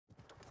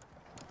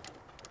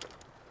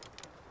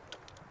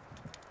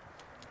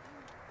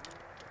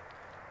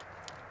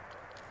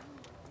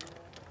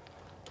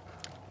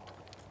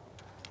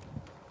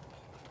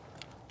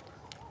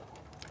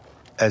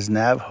As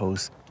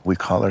Navajos, we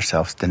call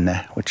ourselves the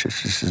Ne, which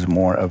is just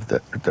more of the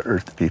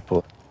earth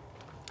people.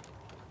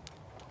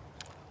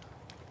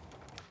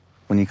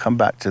 When you come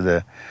back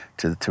to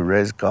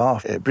REZ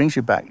Golf, it brings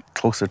you back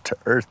closer to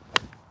earth.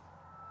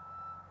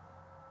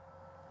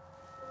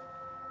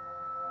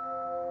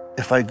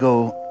 If I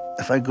go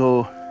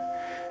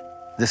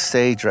this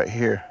sage right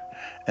here,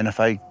 and if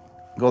I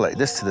go like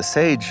this to the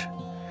sage,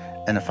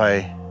 and if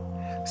I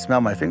smell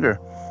my finger,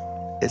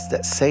 it's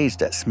that sage,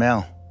 that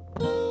smell.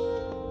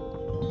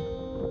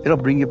 It'll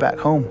bring you back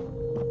home.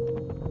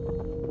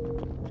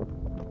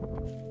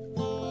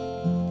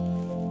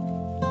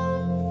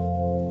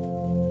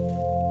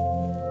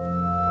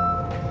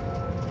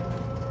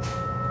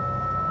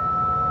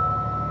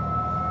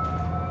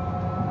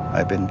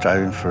 I've been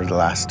driving for the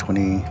last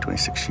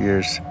 26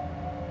 years.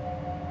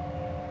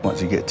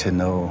 Once you get to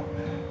know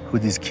who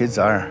these kids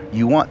are,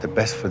 you want the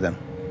best for them.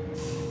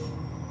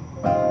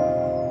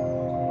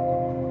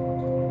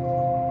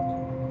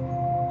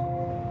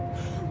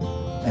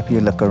 If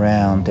you look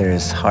around,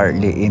 there's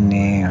hardly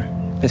any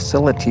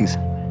facilities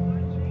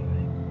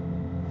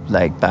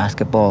like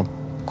basketball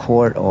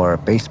court or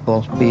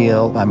baseball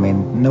field. I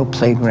mean, no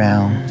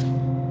playground.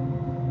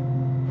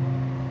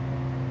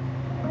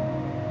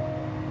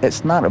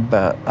 It's not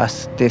about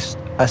us this,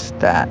 us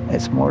that.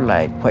 It's more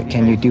like, what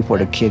can you do for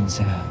the kids?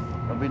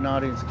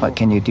 What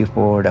can you do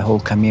for the whole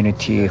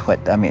community?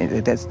 I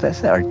mean,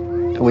 that's our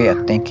way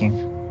of thinking.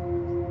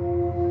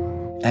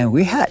 And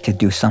we had to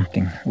do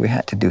something. We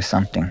had to do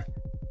something.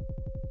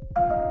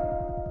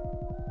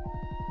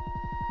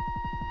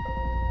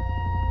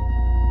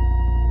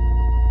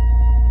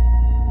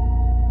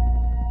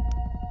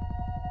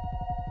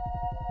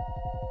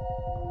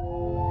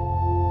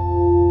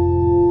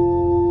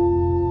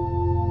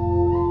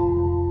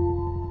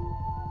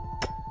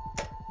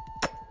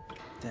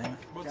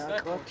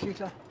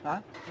 Huh?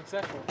 What's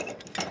that for?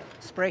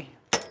 Spray.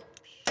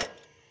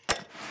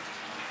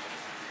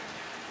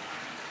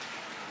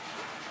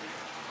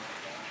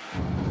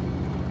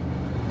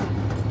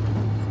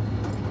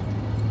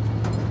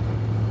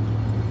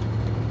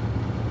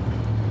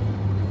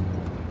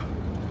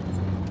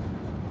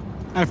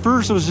 At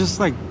first, it was just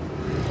like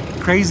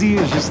crazy.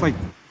 It was just like,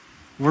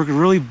 we're gonna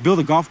really build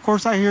a golf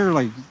course out here.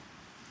 Like,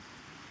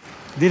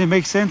 didn't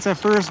make sense at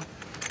first.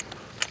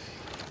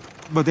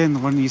 But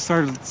then when you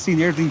started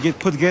seeing everything get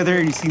put together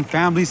and you seen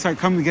families start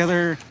coming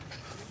together,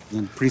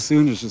 then pretty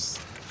soon it's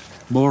just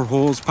more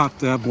holes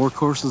popped up, more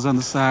courses on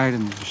the side,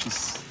 and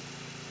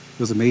it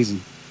was amazing.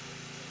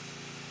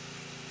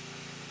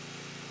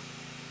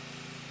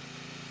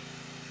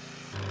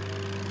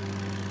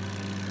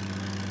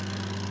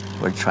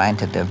 We're trying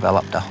to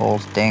develop the whole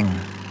thing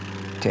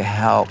to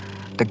help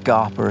the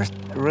golfers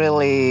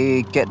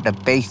really get the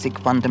basic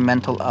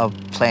fundamental of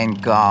playing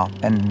golf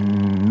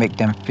and make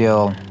them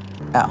feel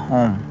at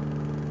home,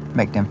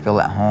 make them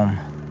feel at home.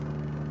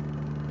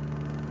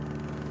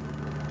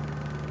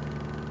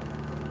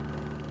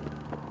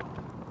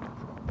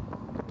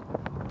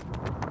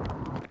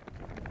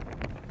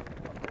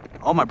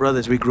 All my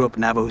brothers, we grew up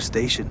in Navajo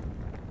Station.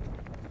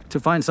 To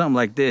find something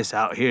like this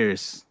out here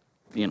is,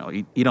 you know,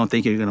 you don't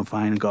think you're gonna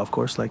find a golf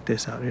course like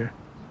this out here.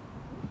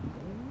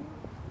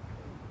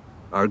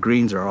 Our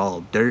greens are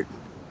all dirt,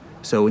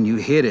 so when you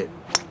hit it,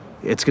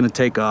 it's gonna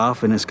take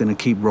off and it's gonna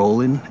keep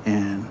rolling,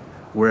 and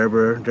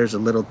wherever there's a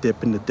little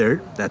dip in the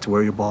dirt, that's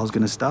where your ball's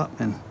gonna stop,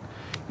 and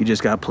you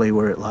just gotta play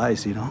where it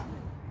lies, you know?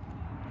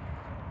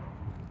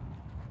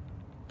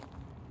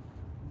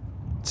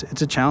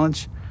 It's a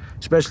challenge,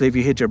 especially if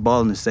you hit your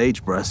ball in the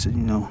sagebrush, and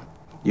you know,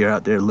 you're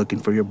out there looking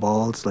for your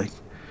ball. It's like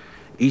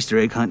Easter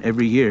egg hunt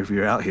every year if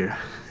you're out here.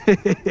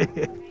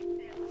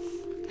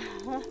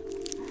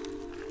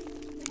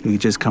 You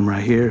just come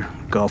right here,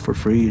 golf for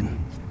free, and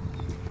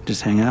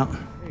just hang out.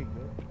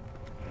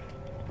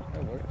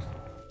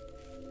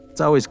 It's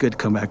always good to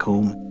come back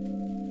home.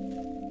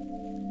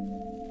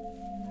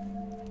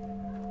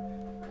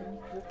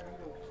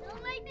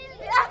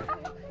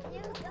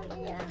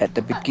 At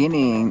the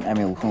beginning, I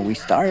mean, when we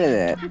started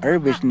it, our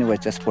vision was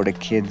just for the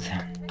kids.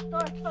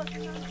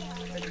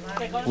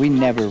 We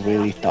never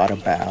really thought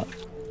about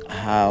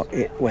how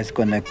it was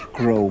gonna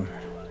grow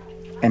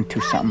into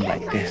something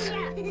like this.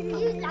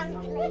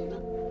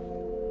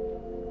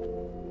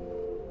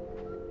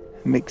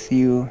 Makes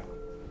you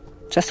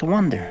just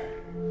wonder.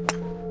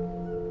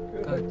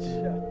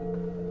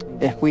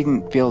 If we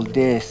didn't build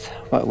this,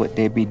 what would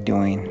they be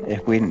doing?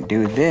 If we didn't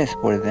do this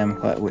for them,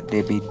 what would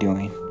they be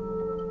doing?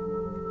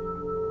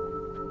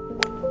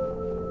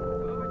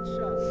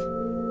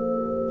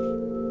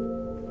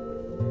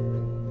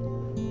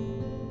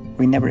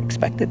 We never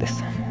expected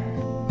this.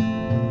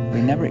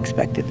 We never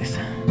expected this.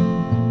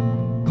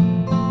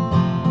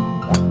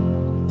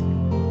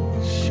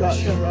 Shot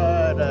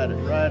right at it,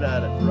 right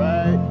at it,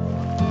 right.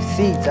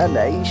 Seeds on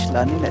the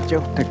isla, ni na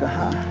joke to go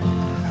ha.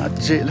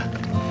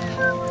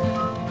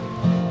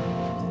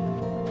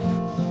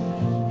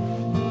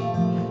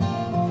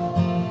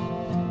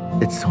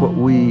 It's what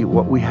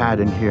we had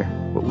in here,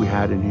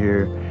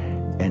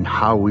 and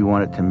how we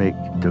wanted to make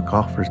the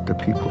golfers, the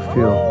people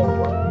feel.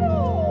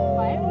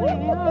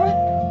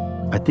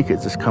 think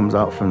it just comes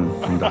out from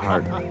the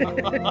heart.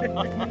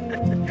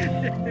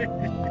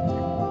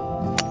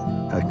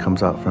 It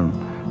comes out from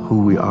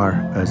who we are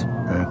as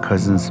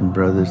cousins and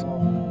brothers.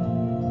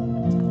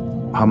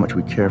 How much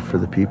we care for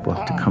the people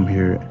to come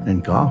here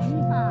and golf.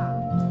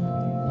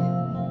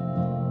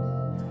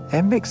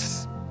 It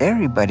makes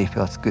everybody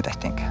feels good, I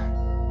think.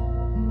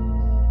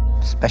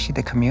 Especially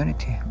the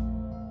community.